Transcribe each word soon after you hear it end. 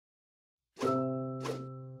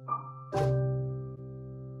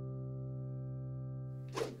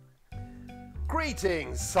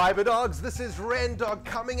Greetings, Cyberdogs. This is ReNDoG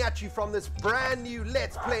coming at you from this brand new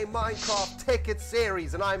Let's Play Minecraft Tekkit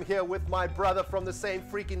Series, and I'm here with my brother from the same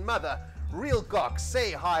freaking mother, RealGox.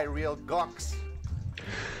 Say hi, RealGox.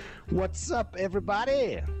 What's up,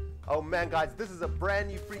 everybody? Oh man, guys, this is a brand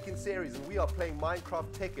new freaking series, and we are playing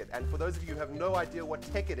Minecraft Tekkit. And for those of you who have no idea what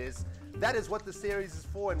Tekkit is, that is what the series is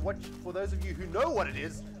for. And for those of you who know what it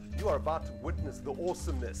is, you are about to witness the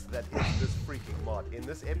awesomeness that is this freaking mod. In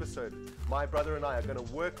this episode, my brother and I are going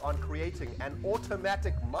to work on creating an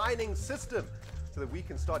automatic mining system so that we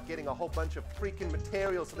can start getting a whole bunch of freaking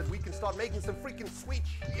materials so that we can start making some freaking sweet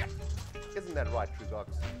shit. Isn't that right, ReNDoG?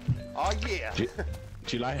 Oh yeah.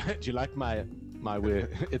 Do you like my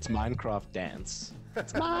it's Minecraft dance?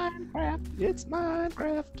 It's Minecraft. It's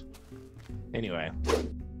Minecraft. Anyway.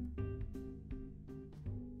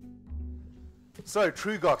 So,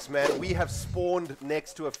 ReNDoG, man, we have spawned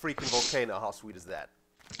next to a freaking volcano. How sweet is that?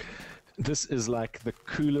 This is like the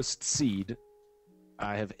coolest seed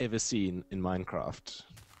I have ever seen in Minecraft.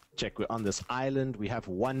 Check, we're on this island. We have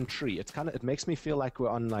one tree. It makes me feel like we're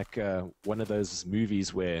on like one of those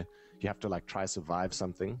movies where you have to like try survive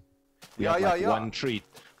something. We have like one tree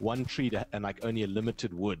and like only a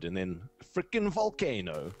limited wood, and then freaking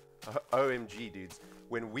volcano. OMG, dudes.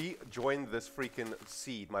 When we joined this freaking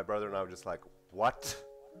seed, my brother and I were just like, what?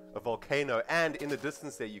 A volcano. And in the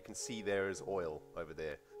distance there, you can see there is oil over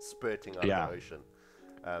there spurting out of the ocean.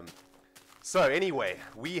 So anyway,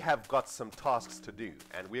 we have got some tasks to do,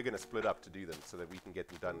 and we're going to split up to do them so that we can get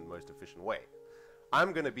them done in the most efficient way.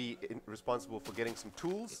 I'm going to be responsible for getting some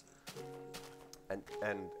tools, and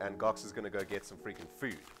Gox is going to go get some freaking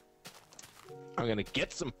food. I'm going to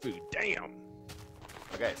get some food. Damn.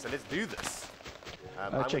 Okay, so let's do this.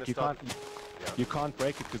 Check, you can't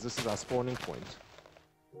break it because this is our spawning point.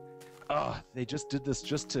 Oh, they just did this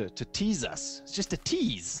just to tease us. It's just a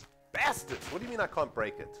tease. Bastards! What do you mean I can't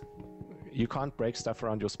break it? You can't break stuff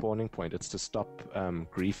around your spawning point. It's to stop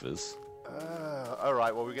griefers. All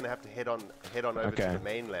right. Well, we're gonna have to head on over to the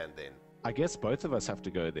mainland then. I guess both of us have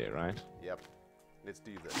to go there, right? Yep. Let's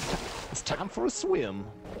do this. It's time for a swim.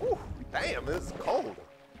 Ooh, damn, this is cold.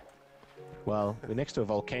 Well, we're next to a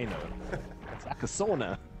volcano. It's like a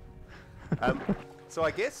sauna. So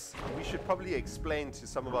I guess we should probably explain to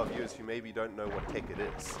some of our viewers who maybe don't know what Tekkit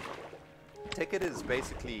is. Tekkit is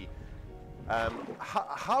basically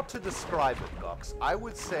how to describe it, Gox. I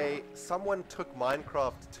would say someone took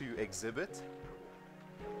Minecraft to Exhibit,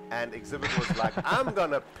 and Exhibit was like, I'm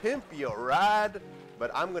gonna pimp your ride,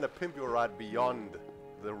 but I'm gonna pimp your ride beyond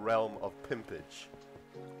the realm of pimpage.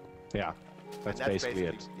 Yeah, that's basically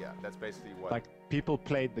it. Yeah, that's basically what. Like, people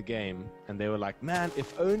played the game and they were like, man,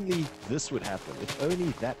 if only this would happen, if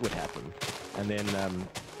only that would happen. And then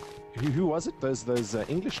who was it? Those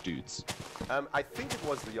English dudes. I think it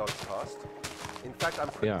was the Yogscast. In fact,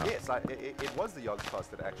 yes, it was the Yogscast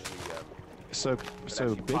that actually. So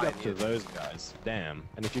big up to those guys. Damn.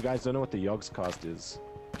 And if you guys don't know what the Yogscast is,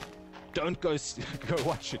 don't go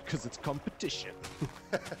watch it because it's competition.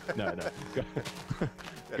 no.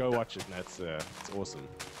 Go watch it. That's it's awesome.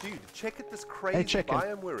 Dude, check out this crazy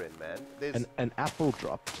biome we're in, man. There's an apple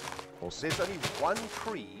dropped. Awesome. There's only one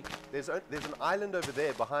tree. There's an island over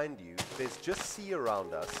there behind you. There's just sea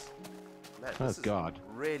around us. Man, this is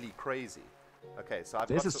really crazy. Okay, so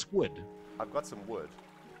there's a squid. I've got some wood.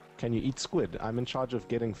 Can you eat squid? I'm in charge of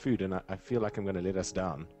getting food, and I feel like I'm going to let us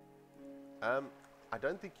down. I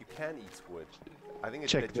don't think you can eat squid. I think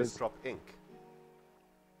they just drop ink.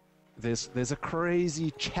 There's a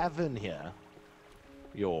crazy cavern here.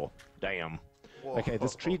 Damn. Whoa. Okay,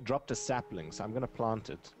 this tree dropped a sapling, so I'm gonna plant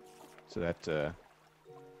it, so that.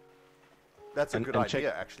 That's a good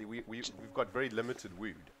idea, actually. We've got very limited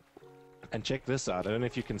wood. And check this out. I don't know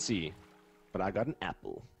if you can see, but I got an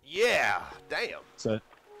apple. Yeah, damn.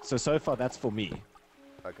 So far that's for me.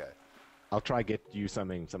 Okay. I'll try get you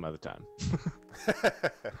something some other time.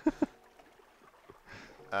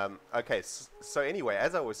 Okay, so anyway,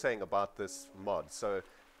 as I was saying about this mod, so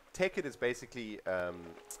Tekkit is basically a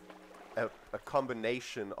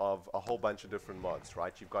combination of a whole bunch of different mods,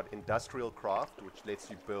 right? You've got Industrial Craft, which lets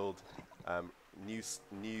you build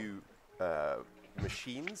new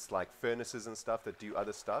machines, like furnaces and stuff that do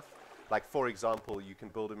other stuff. Like, for example, you can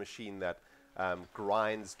build a machine that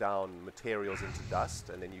grinds down materials into dust,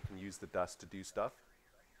 and then you can use the dust to do stuff.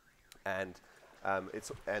 And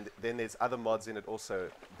then there's other mods in it also.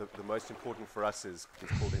 The most important for us is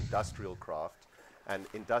called Industrial Craft, and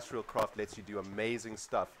Industrial Craft lets you do amazing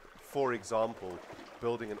stuff. For example,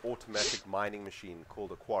 building an automatic mining machine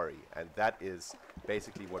called a quarry, and that is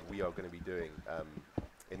basically what we are going to be doing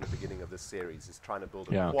in the beginning of this series, is trying to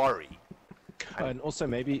build a quarry. And also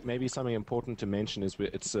maybe something important to mention is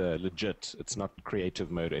it's legit. It's not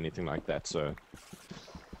creative mode or anything like that. So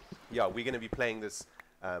yeah, we're going to be playing this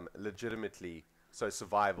legitimately, so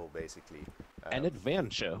survival basically. An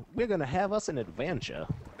adventure. We're gonna have us an adventure.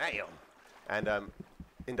 Damn. And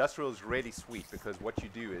industrial is really sweet because what you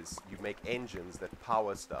do is you make engines that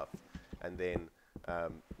power stuff, and then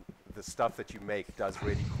the stuff that you make does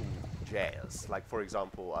really cool jazz. Like for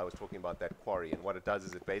example, I was talking about that quarry, and what it does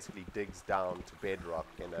is it basically digs down to bedrock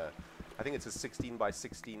in I think it's a 16 by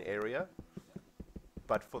 16 area.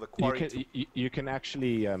 But for the quarry, you can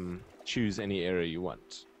actually choose any area you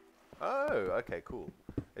want. Oh, okay, cool.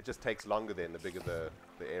 It just takes longer then, the bigger the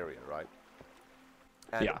area, right?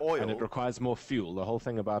 And yeah, oil. and it requires more fuel. The whole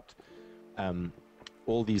thing about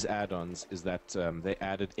all these add-ons is that they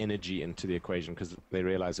added energy into the equation because they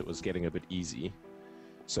realized it was getting a bit easy.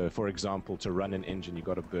 So, for example, to run an engine, you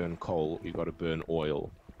got to burn coal, you got to burn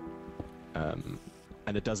oil,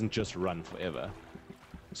 and it doesn't just run forever.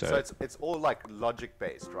 So it's all like logic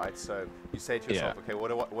based, right? So you say to yourself, okay, what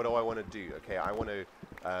do I want to do? Okay, I want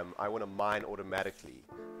to mine automatically.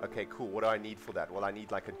 Okay, cool. What do I need for that? Well, I need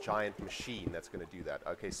like a giant machine that's going to do that.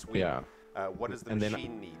 Okay, sweet. Yeah. What does the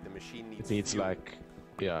machine need? The machine needs fuel. Like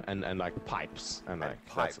and like pipes and like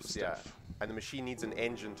pipes, that sort of stuff. And the machine needs an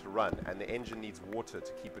engine to run, and the engine needs water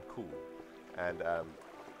to keep it cool. And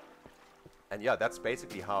yeah, that's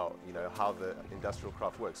basically how the industrial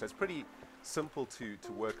craft works. So it's pretty simple to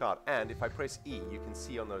work out. And if I press E, you can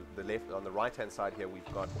see on the right hand side here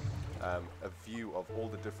we've got a view of all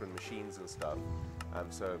the different machines and stuff.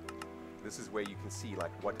 So this is where you can see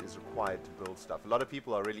like what is required to build stuff. A lot of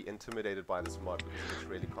people are really intimidated by this mod because it's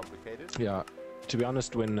really complicated. Yeah, to be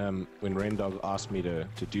honest, when ReNDoG asked me to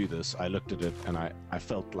do this, I looked at it and I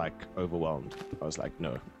felt like overwhelmed. I was like,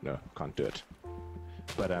 no, can't do it.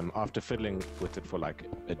 But after fiddling with it for like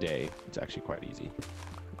a day, it's actually quite easy.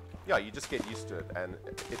 Yeah, you just get used to it, and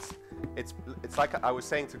it's like I was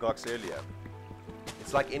saying to Gox earlier.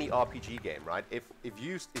 It's like any RPG game, right? If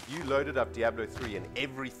you loaded up Diablo 3 and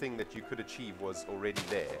everything that you could achieve was already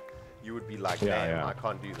there, you would be like, damn, I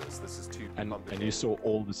can't do this. This is too complicated. And you saw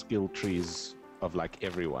all the skill trees of like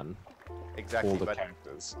everyone. Exactly. All the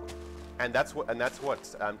characters. And that's what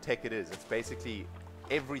Tekkit is. It's basically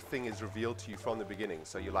everything is revealed to you from the beginning.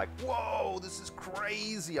 So you're like, whoa, this is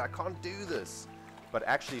crazy. I can't do this. But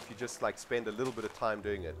actually, if you just like spend a little bit of time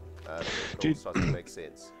doing it, it all starts to make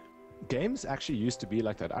sense. Games actually used to be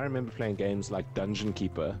like that. I remember playing games like Dungeon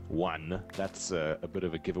Keeper 1. That's a bit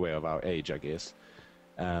of a giveaway of our age, I guess.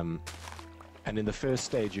 And in the first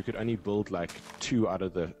stage, you could only build like 2 out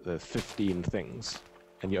of the 15 things.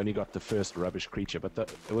 And you only got the first rubbish creature. But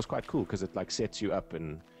it was quite cool because it like sets you up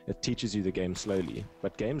and it teaches you the game slowly.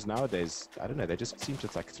 But games nowadays, I don't know, they just seem to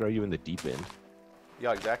like throw you in the deep end.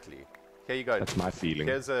 Yeah, exactly. Here you go. That's my feeling.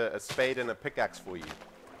 Here's a spade and a pickaxe for you.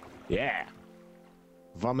 Yeah.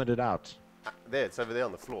 Vomit it out. There, it's over there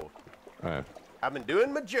on the floor. Oh. I've been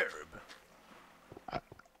doing my job.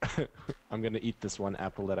 I'm going to eat this one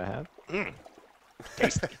apple that I have.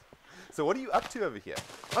 Tasty. So what are you up to over here?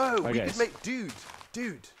 Oh, okay. We could make... Dude.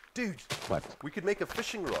 What? We could make a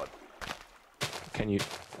fishing rod. Can you...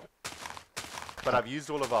 But I've used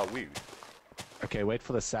all of our wood. Okay, wait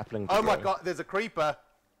for the sapling to grow. my god, there's a creeper.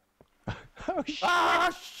 Oh, shit. Ah,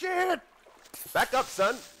 shit! Back up,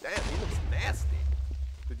 son. Damn, he looks nasty.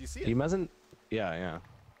 Did you see it? He mustn't... Yeah.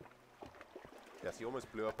 Yes, he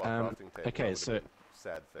almost blew up our crafting table. Okay, so...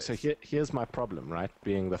 Sad face. So here's my problem, right?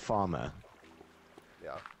 Being the farmer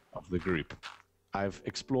of the group. I've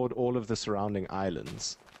explored all of the surrounding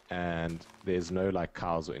islands, and there's no, like,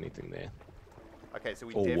 cows or anything there. Okay, so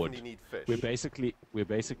we definitely need fish. We're basically...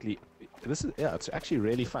 This is... Yeah, it's actually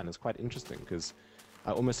really fun. It's quite interesting, because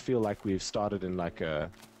I almost feel like we've started in, like a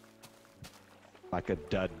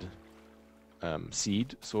dud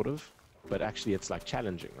seed, sort of. But actually, it's, like,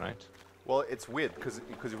 challenging, right? Well, it's weird, because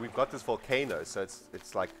we've got this volcano, so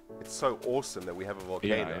it's like... It's so awesome that we have a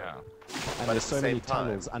volcano. Yeah. And there's so many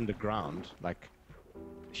tunnels underground, like,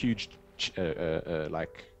 huge,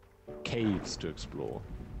 like, caves to explore.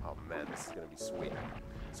 Oh, man, this is going to be sweet.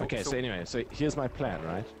 So anyway, so here's my plan,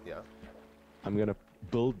 right? Yeah. I'm going to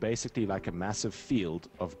build basically like a massive field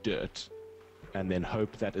of dirt and then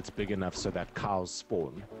hope that it's big enough so that cows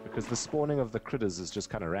spawn. Because the spawning of the critters is just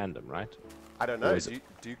kind of random, right? I don't know.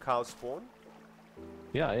 Do cows spawn?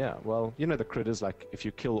 Yeah. Well, you know the critters, like if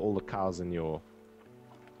you kill all the cows in your...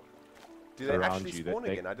 Do they actually spawn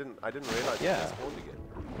again? I didn't realize they spawned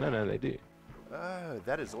again. No, they do. Oh,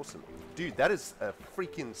 that is awesome. Dude, that is a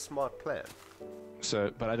freaking smart plan. So,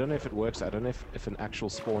 but I don't know if it works. I don't know if an actual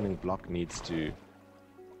spawning block needs to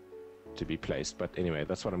to be placed. But anyway,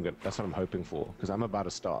 that's what I'm hoping for, because I'm about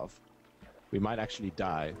to starve. We might actually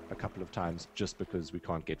die a couple of times just because we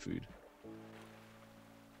can't get food.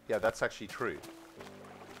 Yeah, that's actually true.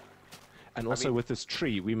 And also with this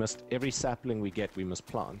tree, every sapling we get, we must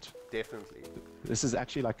plant. Definitely. This is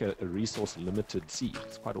actually like a resource limited seed.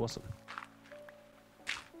 It's quite awesome.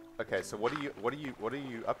 Okay, so what are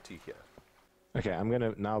you up to here? Okay, I'm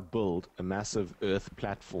gonna now build a massive earth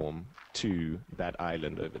platform to that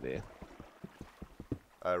island over there.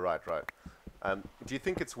 Right. Do you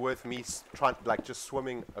think it's worth me just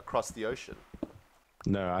swimming across the ocean?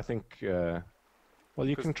 No, I think. Well,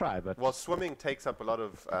 you can try, but well, swimming takes up a lot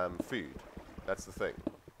of food. That's the thing.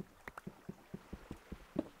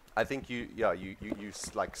 I think you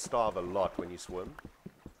like starve a lot when you swim.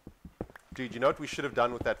 Dude, you know what we should have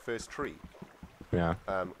done with that first tree? Yeah.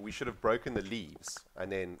 We should have broken the leaves and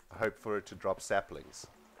then hoped for it to drop saplings.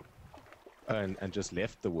 And just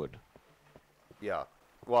left the wood. Yeah.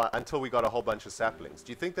 Well, until we got a whole bunch of saplings.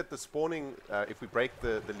 Do you think that the spawning, if we break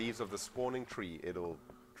the leaves of the spawning tree, it'll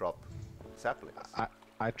drop saplings?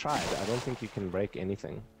 I tried. I don't think you can break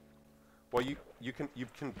anything. Well, you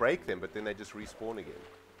can break them, but then they just respawn again.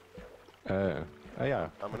 Oh yeah.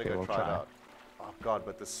 I'm gonna go try it out. Oh god,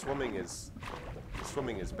 but the swimming is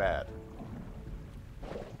bad.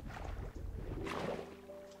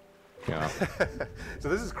 Yeah. So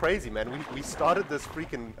this is crazy, man. We started this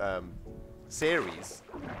freaking series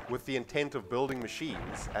with the intent of building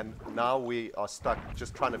machines, and now we are stuck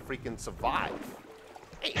just trying to freaking survive.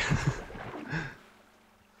 Hey.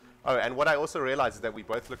 Oh, and what I also realized is that we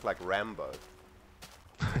both look like Rambo.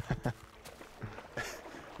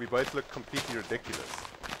 We both look completely ridiculous.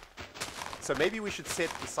 So maybe we should set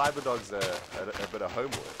the cyberdogs a bit of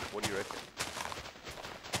homework. What do you reckon?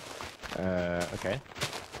 Okay.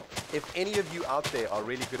 If any of you out there are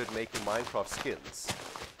really good at making Minecraft skins,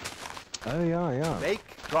 oh yeah, make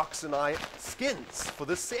Gox and I skins for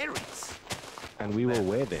this series. And we will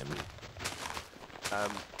wear them.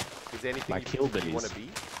 Is there anything like you want to be?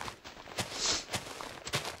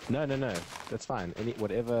 No. That's fine.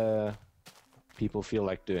 Whatever people feel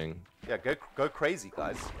like doing. Yeah, go crazy,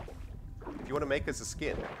 guys. If you want to make us a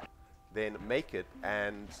skin, then make it,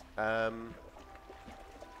 and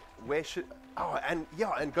where should... Oh, and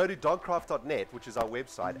go to dogcraft.net, which is our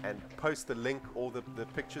website, and post the link or the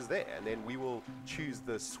pictures there, and then we will choose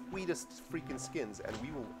the sweetest freaking skins, and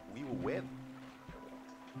we will wear them.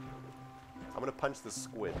 I'm gonna punch the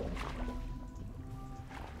squid.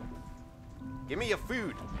 Give me your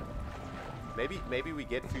food. Maybe we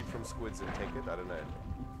get food from squids in Tekkit. I don't know.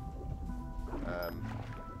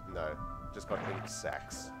 No, just got ink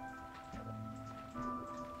sacks.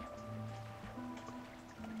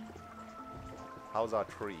 How's our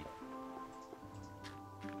tree?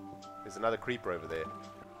 There's another creeper over there.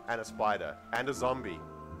 And a spider. And a zombie.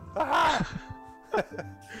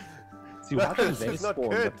 See, why can they This is not spawn,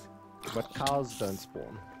 good. but cows don't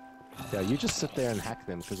spawn? Yeah, you just sit there and hack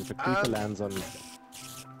them, because if a creeper lands on...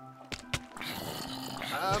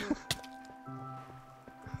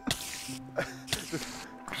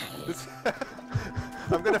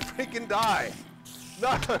 I'm gonna freaking die!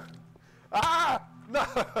 No! Ah! No!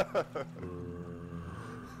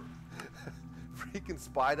 Freaking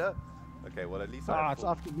spider. Okay, well at least it's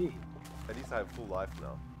after me. At least I have full life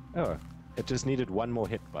now. Oh, it just needed one more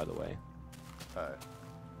hit, by the way.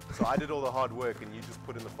 So I did all the hard work and you just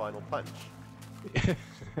put in the final punch.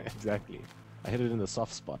 Exactly. I hit it in the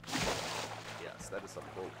soft spot. Yes, that is some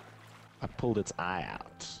bull. I pulled its eye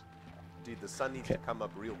out. Dude, the sun needs to come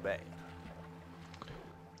up real bad.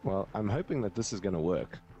 Well, I'm hoping that this is going to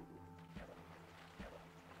work.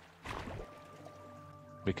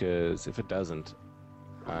 Because if it doesn't,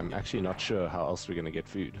 I'm actually not sure how else we're going to get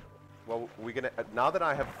food. Well, we're gonna now that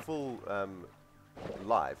I have full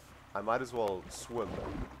life, I might as well swim.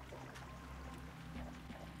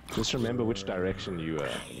 Just remember which direction you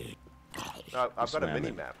I've got a swam mini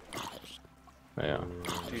in. map. Yeah.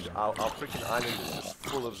 Dude, our freaking island is just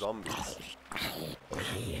full of zombies.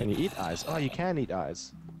 Can you eat eyes? Oh, you can eat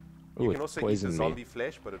eyes. Ooh, You it can also eat the poisoned zombie me.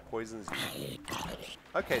 flesh, but it poisons you.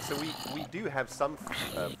 Okay, so we do have some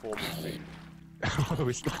form of food.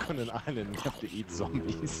 We're stuck on an island and we have to eat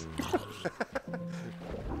zombies.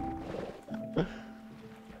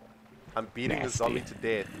 I'm beating the Nasty. zombie to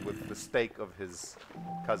death with the steak of his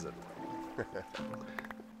cousin.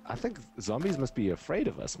 I think zombies must be afraid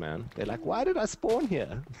of us, man. They're like, why did I spawn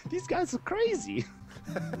here? These guys are crazy.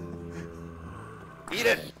 Eat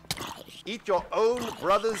it! Eat your own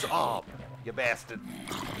brother's arm, you bastard!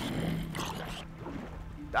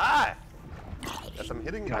 Die! Yes, I'm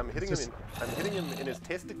hitting him in his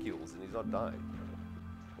testicles and he's not dying.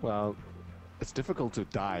 Well, it's difficult to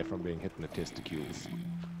die from being hit in the testicles.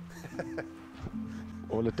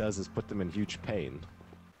 All it does is put them in huge pain.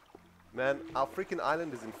 Man, our freaking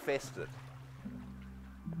island is infested.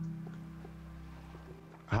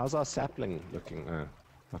 How's our sapling looking?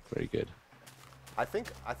 Not very good. I think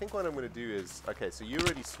what I'm going to do is... Okay, so you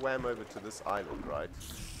already swam over to this island, right?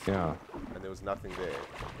 Yeah. And there was nothing there.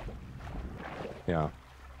 Yeah.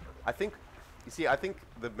 I think... You see, I think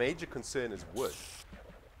the major concern is wood.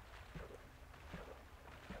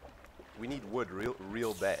 We need wood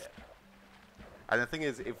real bad. And the thing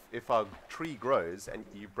is, if our tree grows and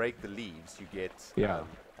you break the leaves, you get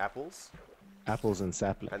apples. Apples and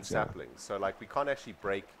saplings. And saplings. So, like, we can't actually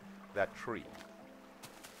break that tree.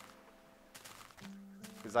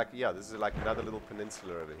 It's like, yeah, this is like another little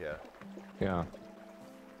peninsula over here. Yeah.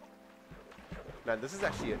 Man, this is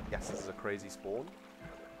actually yes, this is a crazy spawn.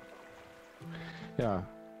 Yeah.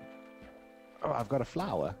 Oh, I've got a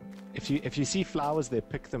flower. If you see flowers there,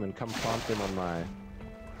 pick them and come plant them on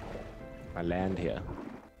my land here.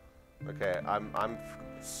 Okay, I'm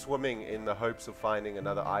swimming in the hopes of finding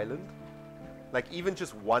another island. Like, even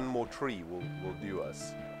just one more tree will do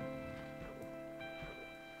us.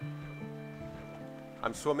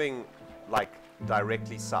 I'm swimming, like,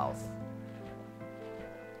 directly south.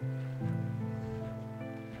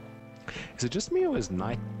 Is it just me or is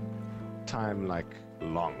night time, like,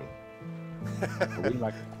 long? Are we,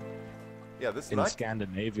 like, this in night...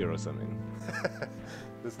 Scandinavia or something?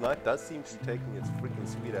 This night does seem to be taking its freaking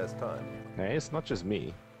sweet-ass time. Hey, it's not just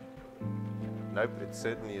me. Nope, it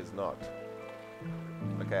certainly is not.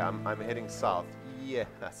 Okay, I'm heading south. Yes,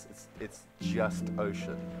 it's just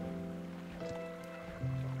ocean.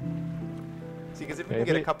 See, because if we can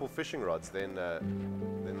get a couple fishing rods, then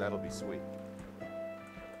that'll be sweet.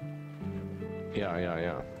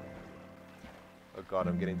 Yeah. Oh god,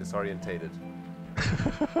 I'm getting disorientated.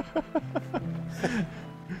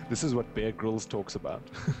 This is what Bear Grylls talks about.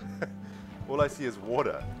 All I see is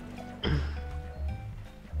water.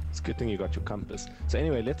 It's a good thing you got your compass. So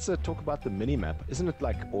anyway, let's talk about the minimap. Isn't it,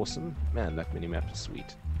 like, awesome? Man, that minimap is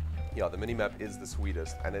sweet. Yeah, the minimap is the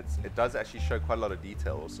sweetest, and it does actually show quite a lot of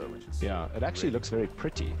detail also, which is... Yeah, it actually really looks very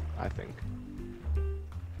pretty, I think.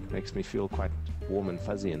 Makes me feel quite warm and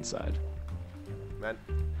fuzzy inside. Man.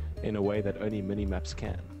 In a way that only minimaps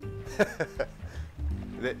can.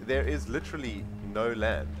 There is literally no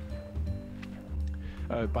land.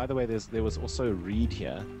 By the way, there was also reed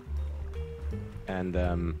here. And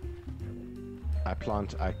I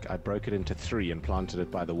broke it into 3 and planted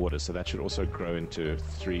it by the water, so that should also grow into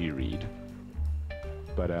 3 reed.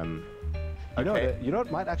 But you know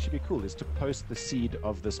what might actually be cool is to post the seed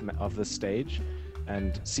of this stage,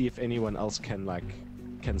 and see if anyone else can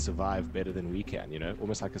survive better than we can. You know,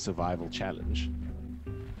 almost like a survival challenge.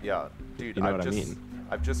 Yeah, dude. You know what I mean?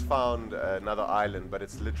 I've just found another island, but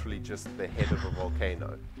it's literally just the head of a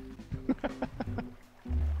volcano.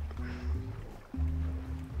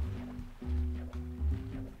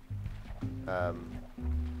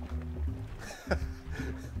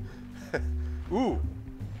 Ooh!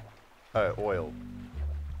 Oh, oil.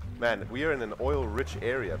 Man, we are in an oil-rich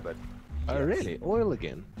area, but... Oh, really? Oil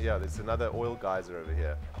again? Yeah, there's another oil geyser over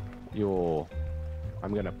here.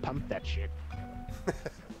 I'm gonna pump that shit.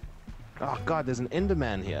 Oh god, there's an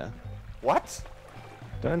Enderman here. What?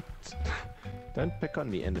 Don't pick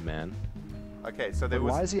on me, Enderman. Okay, so there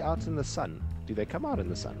was... Why is he out in the sun? Do they come out in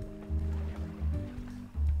the sun?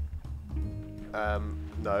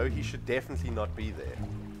 No, he should definitely not be there.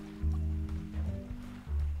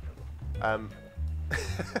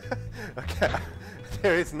 Okay,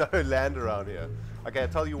 there is no land around here. Okay, I'll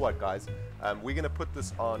tell you what, guys. We're going to put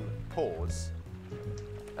this on pause.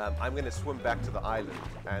 I'm going to swim back to the island,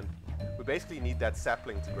 and we basically need that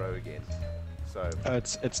sapling to grow again. So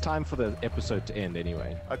it's time for the episode to end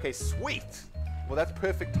anyway. Okay, sweet. Well, that's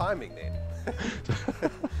perfect timing then.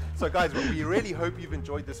 So guys, we really hope you've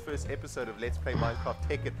enjoyed this first episode of Let's Play Minecraft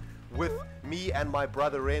Tekkit with me and my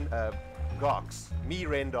brother ReNDoG. Me,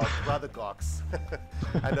 ReNDoG, brother Gox.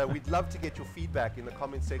 And we'd love to get your feedback in the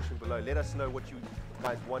comment section below. Let us know what you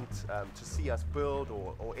guys want to see us build,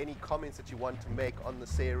 or any comments that you want to make on the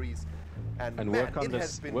series. And man,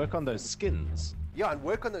 work on those skins. Yeah, and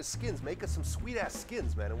work on those skins. Make us some sweet ass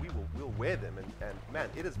skins, man, and we'll wear them. And man,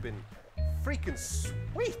 it has been freaking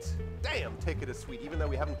sweet. Damn, Tekkit is sweet, even though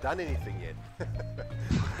we haven't done anything yet.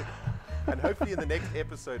 And hopefully in the next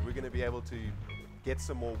episode we're going to be able to get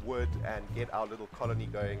some more wood and get our little colony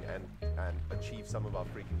going and achieve some of our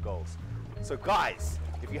freaking goals. So guys,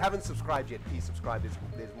 if you haven't subscribed yet, please subscribe.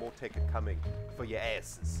 There's more Tekkit coming for your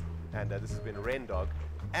asses. And this has been ReNDoG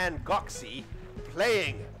and Goxy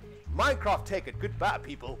playing Minecraft Tekkit. Goodbye,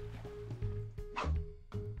 people.